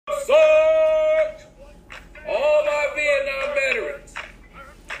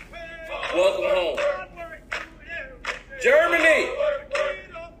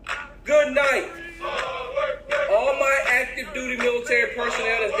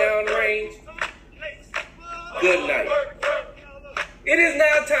downrange, good night. It is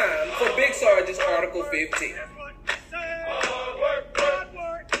now time for Big Sarge's Article 15.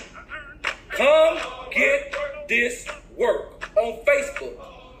 Come get this work on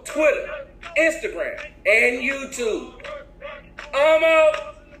Facebook, Twitter, Instagram, and YouTube. I'm out.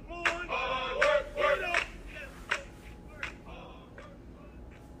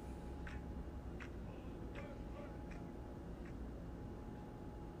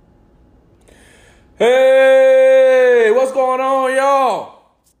 Hey, what's going on, y'all?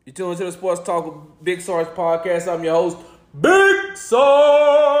 You're tuning to the Sports Talk with Big Sarge podcast. I'm your host, Big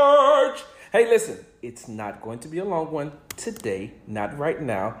Sarge. Hey, listen, it's not going to be a long one today, not right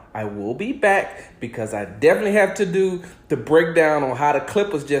now. I will be back because I definitely have to do the breakdown on how the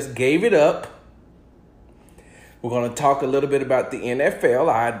Clippers just gave it up. We're going to talk a little bit about the NFL.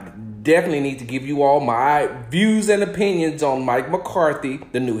 I definitely need to give you all my views and opinions on Mike McCarthy,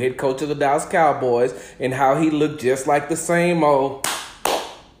 the new head coach of the Dallas Cowboys, and how he looked just like the same old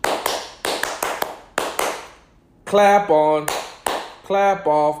clap on, clap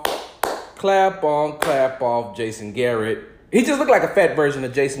off, clap on, clap off Jason Garrett. He just looked like a fat version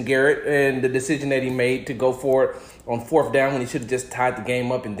of Jason Garrett, and the decision that he made to go for it on fourth down when he should have just tied the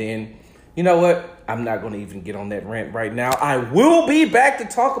game up. And then, you know what? I'm not going to even get on that rant right now. I will be back to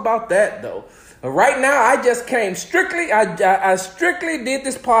talk about that, though. Right now, I just came I strictly did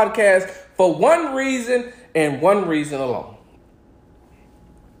this podcast for one reason and one reason alone.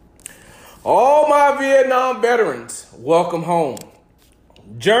 All my Vietnam veterans, welcome home.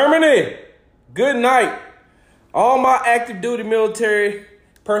 Germany, good night. All my active duty military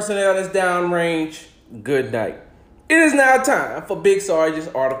personnel that's downrange, good night. It is now time for Big Sarge's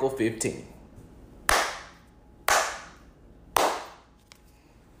Article 15.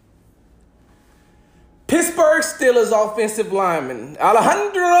 Pittsburgh Steelers offensive lineman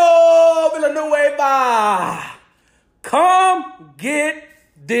Alejandro Villanueva, come get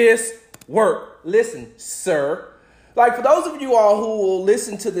this work. Listen, sir. Like, for those of you all who will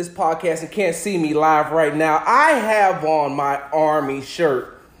listen to this podcast and can't see me live right now, I have on my Army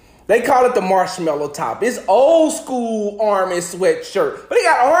shirt. They call it the marshmallow top. It's old school Army sweatshirt. But he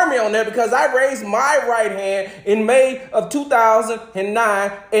got Army on there because I raised my right hand in May of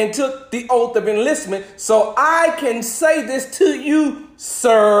 2009 and took the oath of enlistment. So I can say this to you,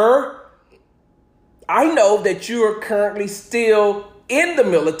 sir. I know that you are currently still in the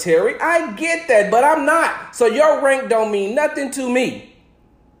military. I get that, but I'm not. So your rank don't mean nothing to me.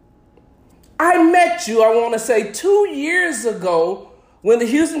 I met you, I want to say 2 years ago, when the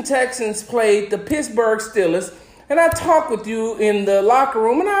Houston Texans played the Pittsburgh Steelers, and I talked with you in the locker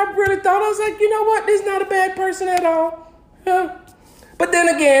room, and I really thought, I was like, you know what, this is not a bad person at all. Yeah. But then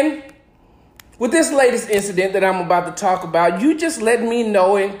again, with this latest incident that I'm about to talk about, you just let me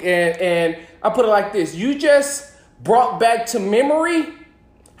know, and I put it like this, you just brought back to memory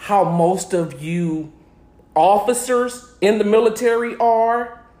how most of you officers in the military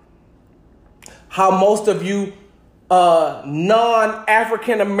are, how most of you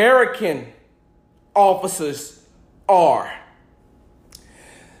non-African American officers are.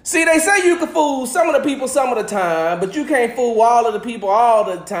 See, they say you can fool some of the people some of the time, but you can't fool all of the people all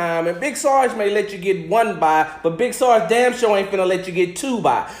the time. And Big Sarge may let you get one by, but Big Sarge damn sure ain't finna let you get two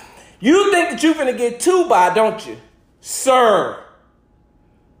by. You think that you finna get two by, don't you, sir?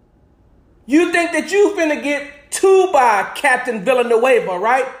 You think that you finna get two by Captain Villanueva,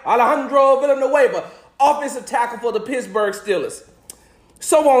 right? Alejandro Villanueva, offensive tackle for the Pittsburgh Steelers.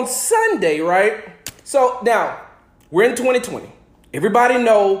 So on Sunday, right? So now we're in 2020. Everybody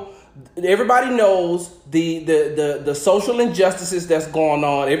knows the social injustices that's going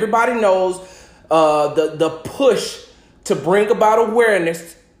on. Everybody knows the push to bring about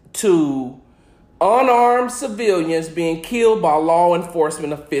awareness to unarmed civilians being killed by law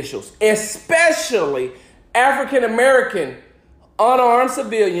enforcement officials, especially African American unarmed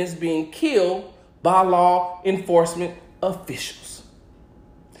civilians being killed by law enforcement officials.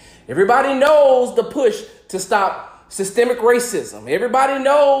 Everybody knows the push to stop systemic racism. Everybody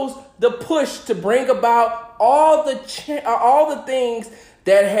knows the push to bring about all the things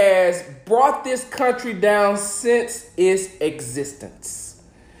that has brought this country down since its existence.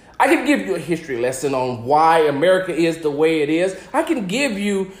 I can give you a history lesson on why America is the way it is. I can give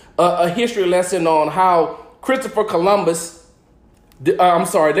you a history lesson on how Christopher Columbus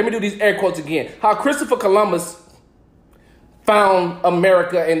let me do these air quotes again. How Christopher Columbus found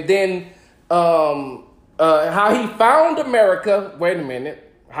America, and then how he found America. Wait a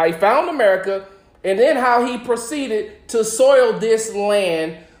minute. How he found America, and then how he proceeded to soil this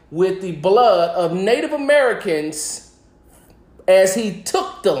land with the blood of Native Americans as he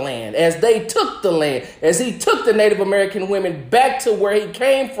took took the land, as they took the land, as he took the Native American women back to where he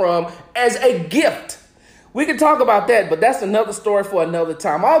came from as a gift. We can talk about that, but that's another story for another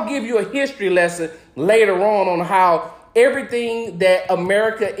time. I'll give you a history lesson later on how everything that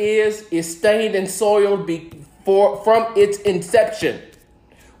America is stained and soiled from its inception.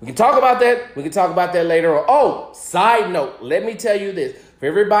 We can talk about that. We can talk about that later on. Oh, side note, let me tell you this. For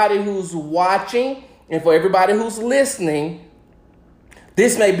everybody who's watching and for everybody who's listening,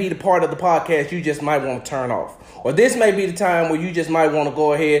 this may be the part of the podcast you just might want to turn off. Or this may be the time where you just might want to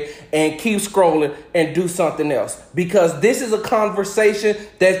go ahead and keep scrolling and do something else. Because this is a conversation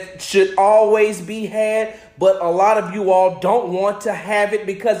that should always be had, but a lot of you all don't want to have it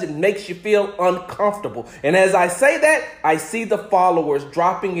because it makes you feel uncomfortable. And as I say that, I see the followers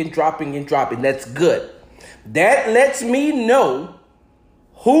dropping and dropping and dropping. That's good. That lets me know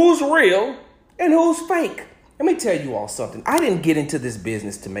who's real and who's fake. Let me tell you all something. I didn't get into this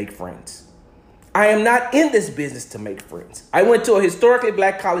business to make friends. I am not in this business to make friends. I went to a historically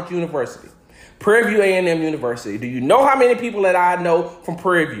black college university, Prairie View A&M University. Do you know how many people that I know from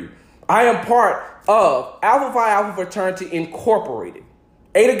Prairie View? I am part of Alpha Phi Alpha Fraternity Incorporated,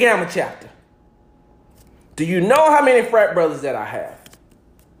 Eta Gamma chapter. Do you know how many frat brothers that I have?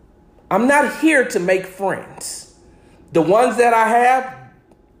 I'm not here to make friends. The ones that I have,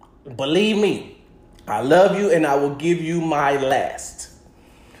 believe me, I love you and I will give you my last.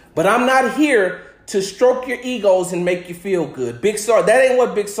 But I'm not here to stroke your egos and make you feel good. Big Sarge, that ain't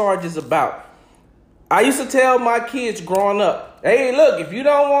what Big Sarge is about. I used to tell my kids growing up, hey, look, if you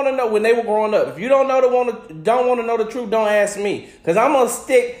don't want to know, when they were growing up, if you don't want to know the truth, don't ask me. Because I'm going to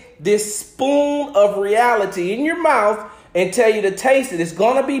stick this spoon of reality in your mouth and tell you to taste it. It's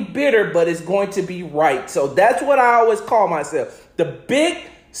going to be bitter, but it's going to be right. So that's what I always call myself. The big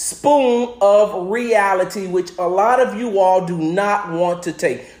spoon of reality, which a lot of you all do not want to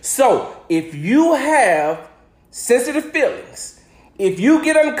take. So if you have sensitive feelings, if you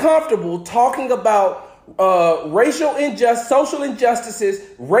get uncomfortable talking about racial injustice, social injustices,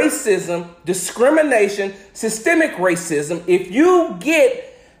 racism, discrimination, systemic racism, if you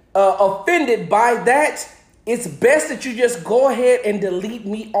get offended by that, it's best that you just go ahead and delete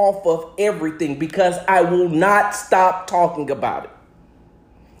me off of everything, because I will not stop talking about it.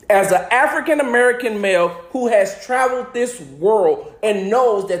 As an African-American male who has traveled this world and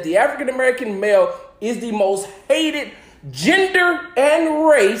knows that the African-American male is the most hated gender and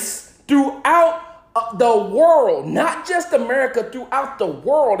race throughout the world, not just America, throughout the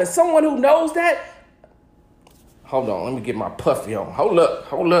world. As someone who knows that, hold on, let me get my puffy on. Hold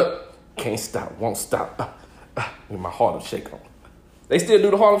up. Can't stop, won't stop. With my Harlem Shake on. They still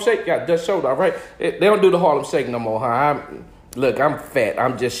do the Harlem Shake? Got Dutch shoulder, all right? They don't do the Harlem Shake no more, huh? Look, I'm fat.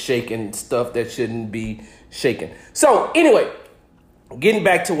 I'm just shaking stuff that shouldn't be shaken. So anyway, getting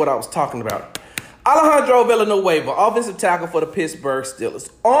back to what I was talking about. Alejandro Villanueva, offensive tackle for the Pittsburgh Steelers.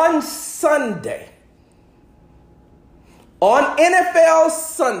 On Sunday, on NFL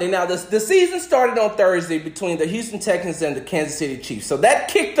Sunday, now the season started on Thursday between the Houston Texans and the Kansas City Chiefs. So that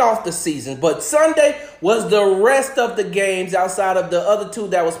kicked off the season. But Sunday was the rest of the games outside of the other two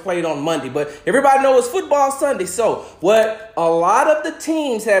that was played on Monday. But everybody knows it's football Sunday. So what a lot of the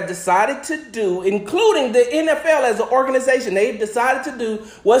teams have decided to do, including the NFL as an organization, they've decided to do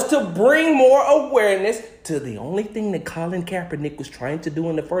was to bring more awareness to the only thing that Colin Kaepernick was trying to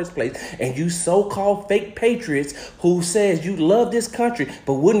do in the first place. And you so-called fake patriots who says you love this country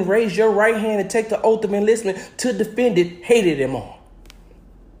but wouldn't raise your right hand and take the oath of enlistment to defend it, hated him all.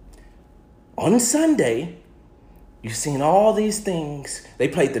 On Sunday, you've seen all these things. They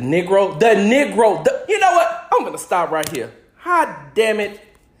played the Negro. You know what? I'm going to stop right here. Hot damn it.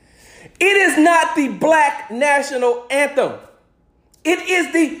 It is not the Black National Anthem. It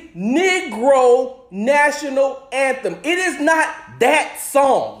is the Negro National Anthem. It is not that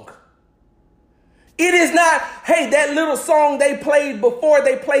song. It is not, hey, that little song they played before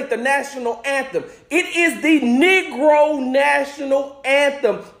they played the national anthem. It is the Negro National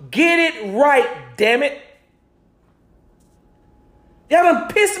Anthem. Get it right, damn it. Y'all done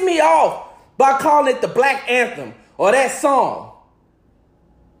pissed me off by calling it the Black Anthem or that song.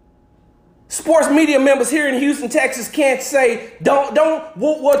 Sports media members here in Houston, Texas can't say,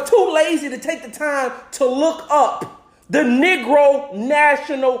 we're too lazy to take the time to look up the Negro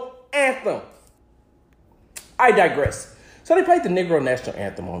National Anthem. I digress. So they played the Negro National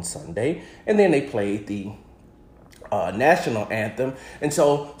Anthem on Sunday, and then they played the national anthem. And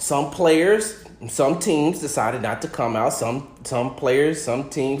so some players, some teams decided not to come out. Some players, some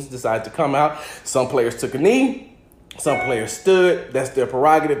teams decided to come out. Some players took a knee. Some players stood. That's their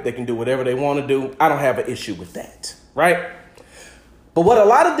prerogative. They can do whatever they want to do. I don't have an issue with that, right? But what a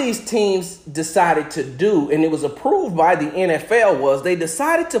lot of these teams decided to do, and it was approved by the NFL, was they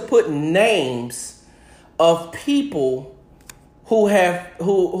decided to put names of people who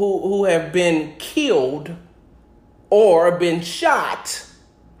have been killed or been shot,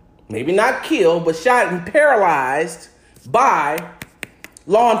 maybe not killed, but shot and paralyzed by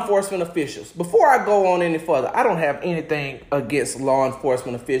law enforcement officials. Before I go on any further, I don't have anything against law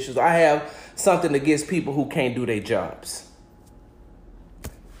enforcement officials. I have something against people who can't do their jobs.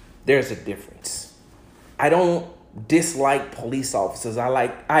 There's a difference. I don't dislike police officers.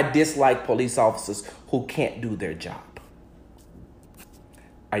 I dislike police officers who can't do their job.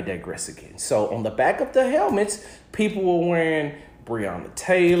 I digress again. So on the back of the helmets, people were wearing Breonna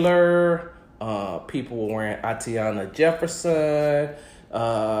Taylor. People were wearing Atiana Jefferson.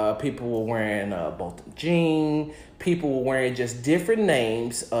 People were wearing Bolton Jean. People were wearing just different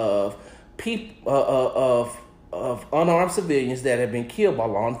names of people of unarmed civilians that have been killed by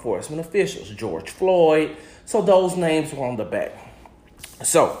law enforcement officials. George Floyd. So those names were on the back.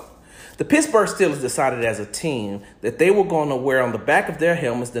 So the Pittsburgh Steelers decided as a team that they were going to wear on the back of their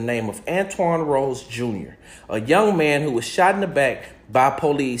helmets the name of Antoine Rose Jr., a young man who was shot in the back by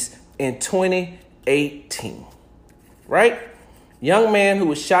police in 2018. Right? Young man who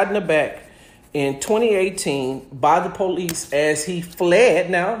was shot in the back in 2018 by the police as he fled.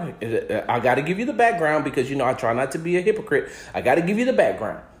 Now, I got to give you the background because, I try not to be a hypocrite. I got to give you the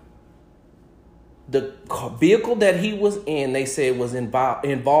background. The vehicle that he was in, they said, was involved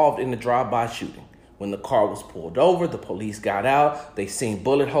in the drive-by shooting. When the car was pulled over, the police got out. They seen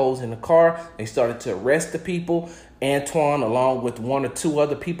bullet holes in the car. They started to arrest the people. Antoine, along with one or two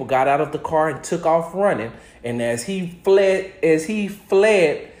other people, got out of the car and took off running. And as he fled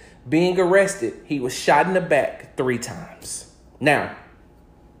being arrested, he was shot in the back 3 times. Now,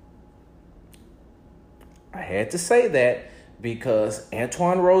 I had to say that because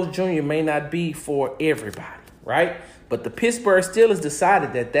Antoine Rose Jr. may not be for everybody, right? But the Pittsburgh Steelers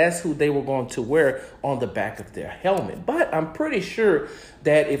decided that that's who they were going to wear on the back of their helmet. But I'm pretty sure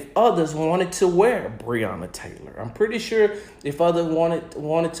that if others wanted to wear Breonna Taylor, I'm pretty sure if others wanted to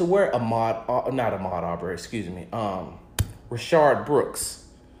wear Rashard Brooks,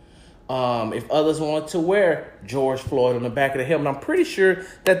 if others wanted to wear George Floyd on the back of the helmet, I'm pretty sure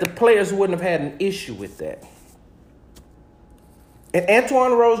that the players wouldn't have had an issue with that. And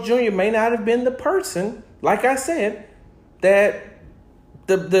Antoine Rose Jr. may not have been the person, like I said, that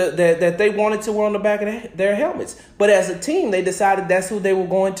that they wanted to wear on the back of their helmets. But as a team, they decided that's who they were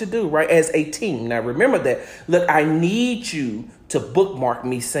going to do, right? As a team. Now, remember that. Look, I need you to bookmark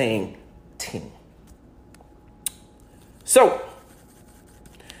me saying team. So,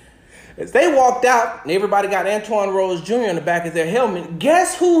 as they walked out and everybody got Antoine Rose Jr. on the back of their helmet,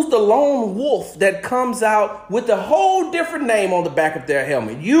 guess who's the lone wolf that comes out with a whole different name on the back of their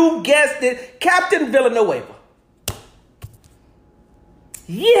helmet? You guessed it, Captain Villanueva.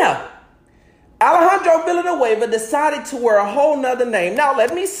 Yeah, Alejandro Villanueva decided to wear a whole nother name. Now,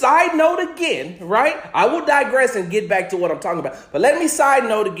 let me side note again, right? I will digress and get back to what I'm talking about. But let me side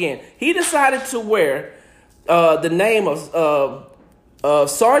note again. He decided to wear the name of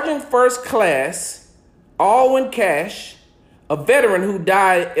Sergeant First Class Alwyn Cash, a veteran who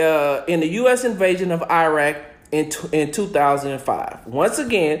died in the U.S. invasion of Iraq in 2005. Once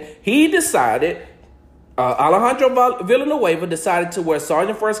again, he decided, Alejandro Villanueva decided to wear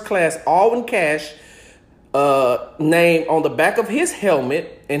Sergeant First Class Alwyn Cash name on the back of his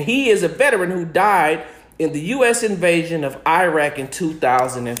helmet, and he is a veteran who died in the U.S. invasion of Iraq in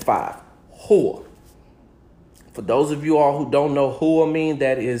 2005. Whoa. For those of you all who don't know who I mean,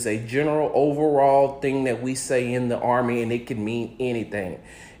 that is a general overall thing that we say in the Army, and it can mean anything.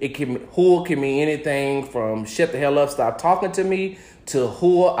 Who can mean anything from shut the hell up, stop talking to me, to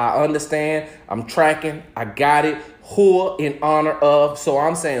who I understand, I'm tracking, I got it, who in honor of. So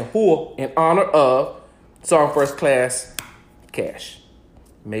I'm saying who in honor of Sergeant First Class Cash.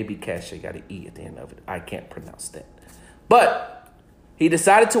 Maybe Cash, they got an E at the end of it. I can't pronounce that. But he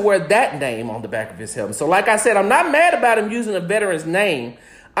decided to wear that name on the back of his helmet. So like I said, I'm not mad about him using a veteran's name.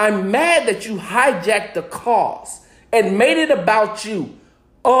 I'm mad that you hijacked the cause and made it about you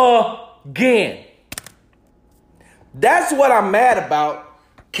again. That's what I'm mad about,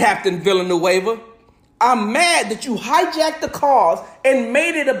 Captain Villanueva. I'm mad that you hijacked the cause and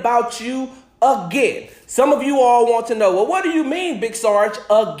made it about you again. Some of you all want to know, well, what do you mean, Big Sarge,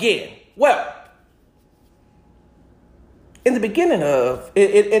 again? Well, in the beginning of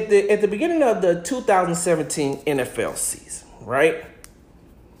at the beginning of the 2017 NFL season, right?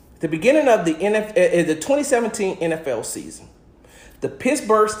 At the beginning of the 2017 NFL season, the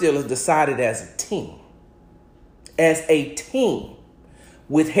Pittsburgh Steelers decided as a team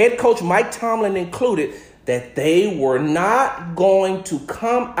with head coach Mike Tomlin included, that they were not going to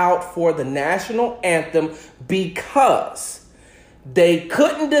come out for the national anthem because they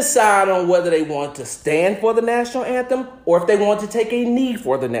couldn't decide on whether they wanted to stand for the national anthem or if they wanted to take a knee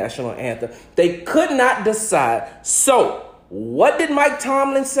for the national anthem. They could not decide. So what did Mike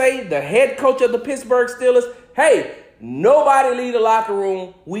Tomlin say, the head coach of the Pittsburgh Steelers? Hey, nobody leave the locker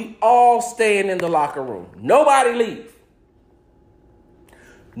room. We all staying in the locker room. Nobody leave.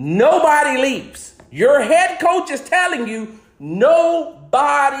 Nobody leaves. Your head coach is telling you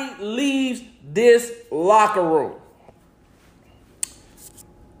nobody leaves this locker room.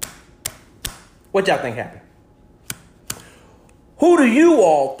 What y'all think happened? Who do you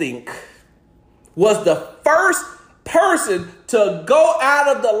all think was the first person to go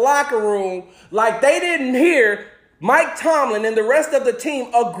out of the locker room like they didn't hear Mike Tomlin and the rest of the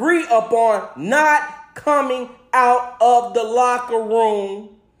team agree upon not coming out of the locker room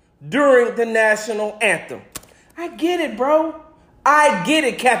during the national anthem? I get it, bro. I get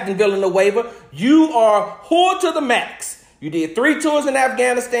it, Captain Villanueva. You are hood to the max. You did 3 tours in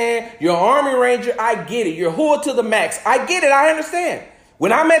Afghanistan. You're an Army Ranger. I get it. You're hood to the max. I get it. I understand.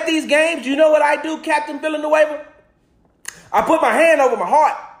 When I'm at these games, you know what I do, Captain Villanueva? I put my hand over my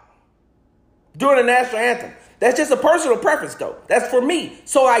heart during the national anthem. That's just a personal preference, though. That's for me.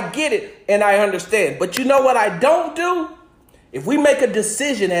 So I get it and I understand. But you know what I don't do? If we make a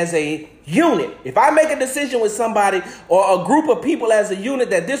decision as a unit, if I make a decision with somebody or a group of people as a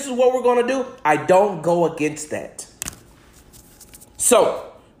unit that this is what we're going to do, I don't go against that.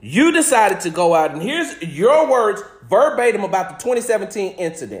 So you decided to go out, and here's your words verbatim about the 2017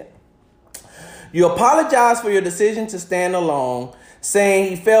 incident. You apologize for your decision to stand alone, saying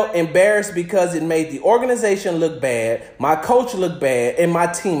he felt embarrassed because it made the organization look bad, my coach look bad, and my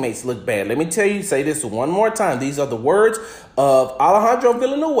teammates look bad. Let me tell you, say this one more time. These are the words of Alejandro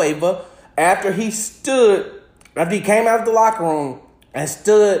Villanueva after he came out of the locker room and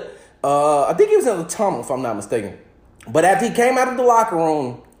stood, I think he was in the tunnel, if I'm not mistaken. But after he came out of the locker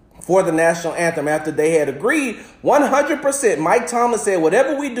room for the national anthem, after they had agreed 100%, Mike Tomlin said,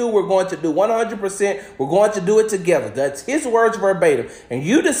 whatever we do, we're going to do 100%. We're going to do it together. That's his words verbatim. And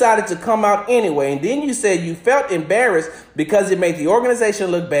you decided to come out anyway. And then you said you felt embarrassed because it made the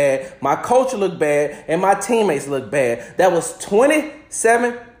organization look bad, my coach look bad, and my teammates look bad. That was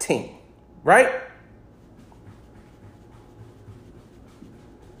 2017, right?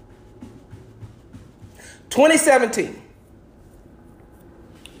 (2017).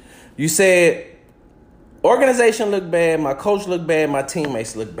 You said, organization look bad, my coach look bad, my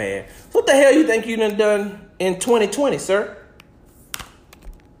teammates look bad. What the hell you think you done in 2020, sir?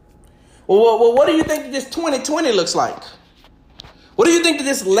 Well, what do you think this 2020 looks like? What do you think that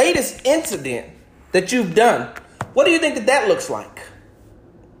this latest incident that you've done, what do you think that looks like?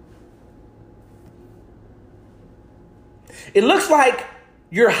 It looks like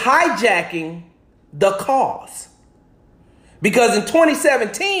you're hijacking the cause. Because in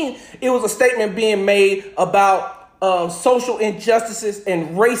 2017, it was a statement being made about social injustices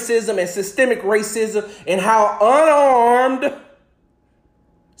and racism and systemic racism and how unarmed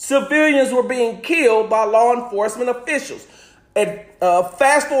civilians were being killed by law enforcement officials. And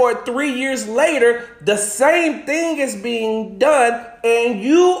fast forward 3 years later, the same thing is being done, and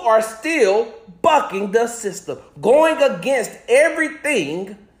you are still bucking the system, going against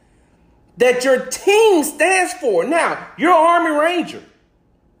everything that your team stands for. Now, you're an Army Ranger.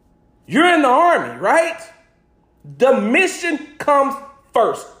 You're in the Army, right? The mission comes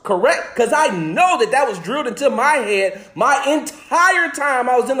first, correct? Because I know that was drilled into my head my entire time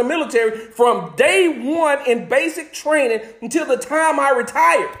I was in the military, from day one in basic training until the time I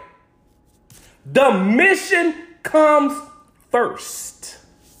retired. The mission comes first.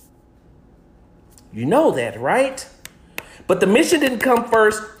 You know that, right? But the mission didn't come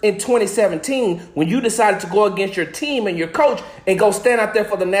first in 2017 when you decided to go against your team and your coach and go stand out there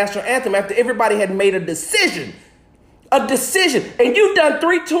for the national anthem after everybody had made a decision. And you've done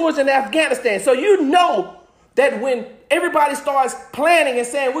 3 tours in Afghanistan. So you know that when everybody starts planning and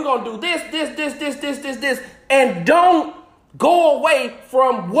saying, we're going to do this, and don't go away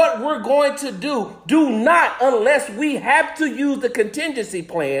from what we're going to do. Do not, unless we have to use the contingency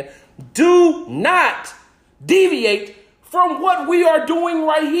plan, do not deviate from what we are doing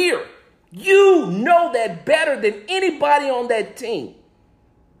right here. You know that better than anybody on that team.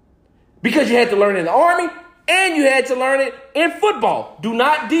 Because you had to learn in the Army and you had to learn it in football. Do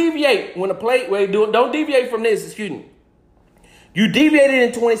not deviate when a play, don't deviate from this, excuse me. You deviated in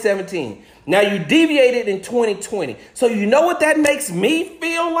 2017. Now you deviated in 2020. So you know what that makes me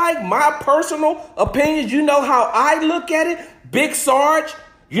feel like? My personal opinions. You know how I look at it? Big Sarge.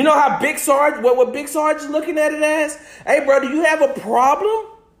 You know how Big Sarge, what Big Sarge is looking at it as? Hey, bro, do you have a problem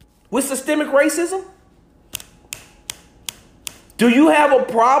with systemic racism? Do you have a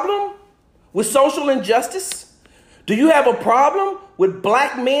problem with social injustice? Do you have a problem with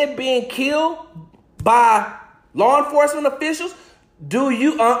black men being killed by law enforcement officials? Do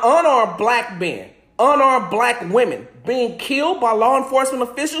you unarmed black men, unarmed black women being killed by law enforcement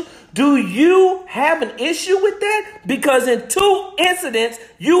officials? Do you have an issue with that? Because in 2 incidents,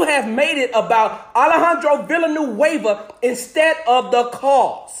 you have made it about Alejandro Villanueva instead of the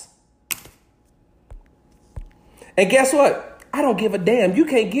cause. And guess what? I don't give a damn. You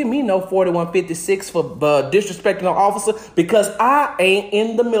can't give me no 4156 for disrespecting an officer because I ain't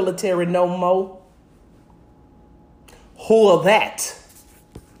in the military no more. Who are that?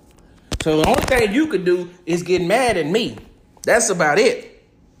 So the only thing you could do is get mad at me. That's about it.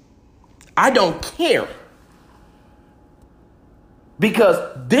 I don't care. Because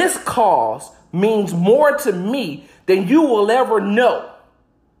this cause means more to me than you will ever know.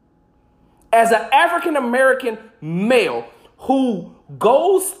 As an African American male who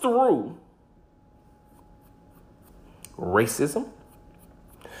goes through racism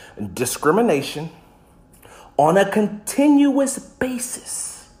and discrimination on a continuous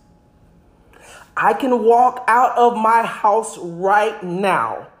basis, I can walk out of my house right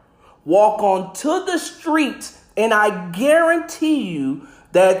now, walk onto the street, and I guarantee you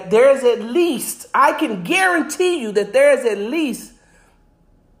that I can guarantee you that there's at least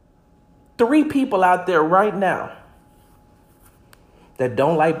 3 people out there right now that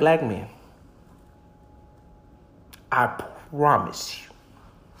don't like black men. I promise you.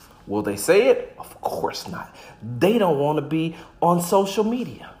 Will they say it? Of course not. They don't want to be on social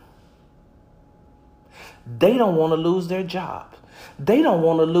media. They don't want to lose their job. They don't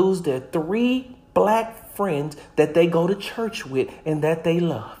want to lose their 3 black friends that they go to church with and that they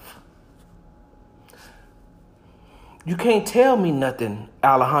love. You can't tell me nothing,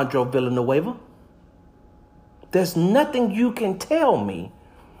 Alejandro Villanueva. There's nothing you can tell me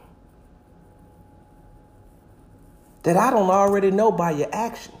that I don't already know by your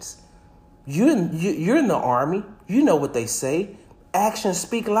actions. You're in the Army. You know what they say. Actions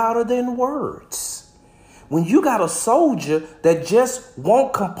speak louder than words. When you got a soldier that just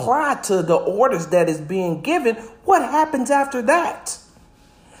won't comply to the orders that is being given, what happens after that?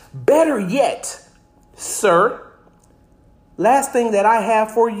 Better yet, sir, last thing that I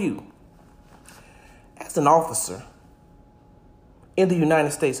have for you. As an officer in the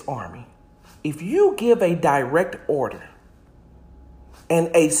United States Army, if you give a direct order and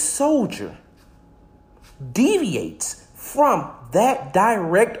a soldier deviates from that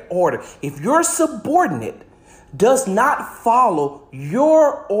direct order, if your subordinate does not follow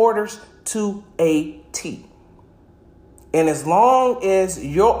your orders to a T, and as long as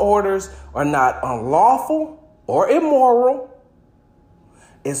your orders are not unlawful or immoral,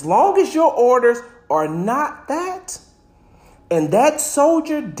 as long as your orders are not that, and that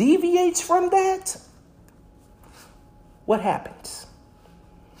soldier deviates from that, what happens?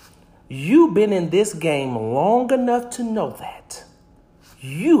 You've been in this game long enough to know that.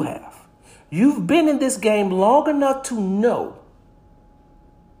 You have. You've been in this game long enough to know.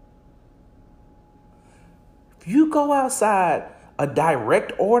 If you go outside a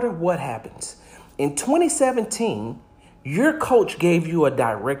direct order, what happens? In 2017, your coach gave you a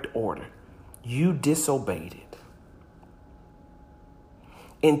direct order. You disobeyed it.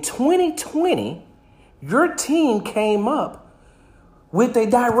 In 2020, your team came up with a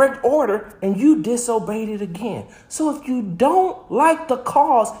direct order and you disobeyed it again. So if you don't like the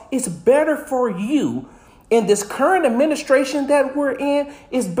cause, it's better for you in this current administration that we're in.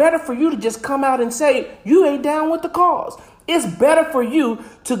 It's better for you to just come out and say you ain't down with the cause. It's better for you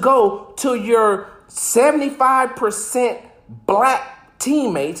to go to your 75% black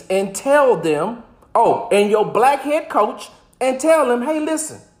teammates and tell them, and your black head coach, and tell them, hey,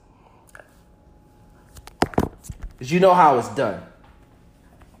 listen, because you know how it's done.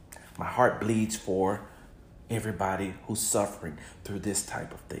 My heart bleeds for everybody who's suffering through this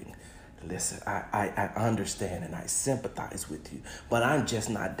type of thing. Listen, I understand and I sympathize with you, but I'm just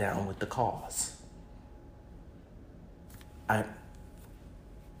not down with the cause.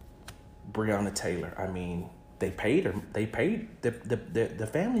 Breonna Taylor, I mean, they paid her. They paid the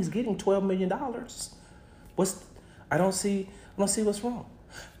family's getting $12 million. I don't see what's wrong.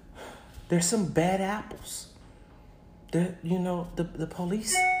 There's some bad apples. The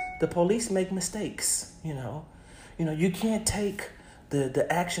police make mistakes, You can't take the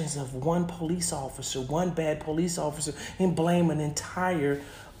actions of one police officer, one bad police officer, and blame an entire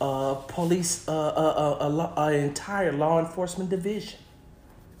entire law enforcement division.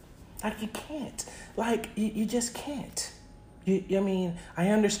 Like, you can't. Like, you just can't. I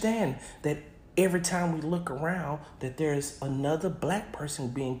understand that every time we look around that there's another black person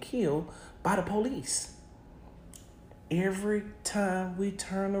being killed by the police. Every time we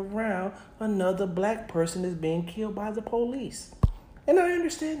turn around, another black person is being killed by the police. And I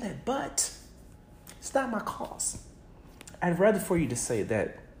understand that, but it's not my cause. I'd rather for you to say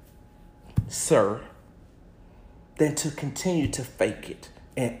that, sir, than to continue to fake it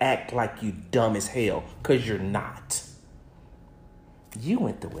and act like you dumb as hell, because you're not. You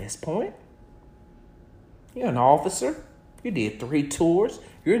went to West Point. You're an officer. You did 3 tours.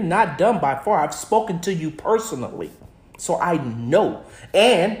 You're not dumb by far. I've spoken to you personally, so I know.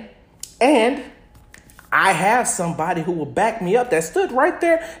 And I have somebody who will back me up that stood right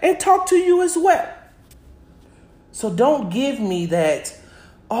there and talked to you as well. So don't give me that,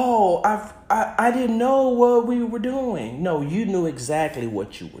 oh, I didn't know what we were doing. No, you knew exactly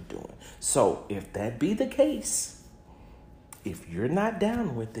what you were doing. So if that be the case, if you're not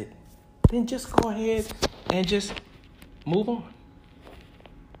down with it, then just go ahead and just move on.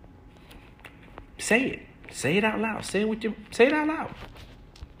 Say it. Say it out loud. Say it out loud.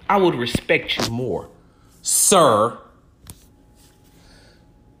 I would respect you more, sir.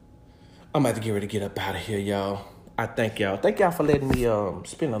 I'm about to get ready to get up out of here, y'all. I thank y'all. Thank y'all for letting me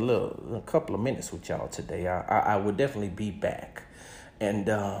spend a couple of minutes with y'all today. I will definitely be back. And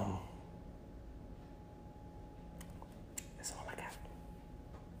that's all I got.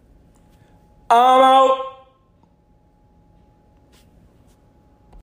 I'm out.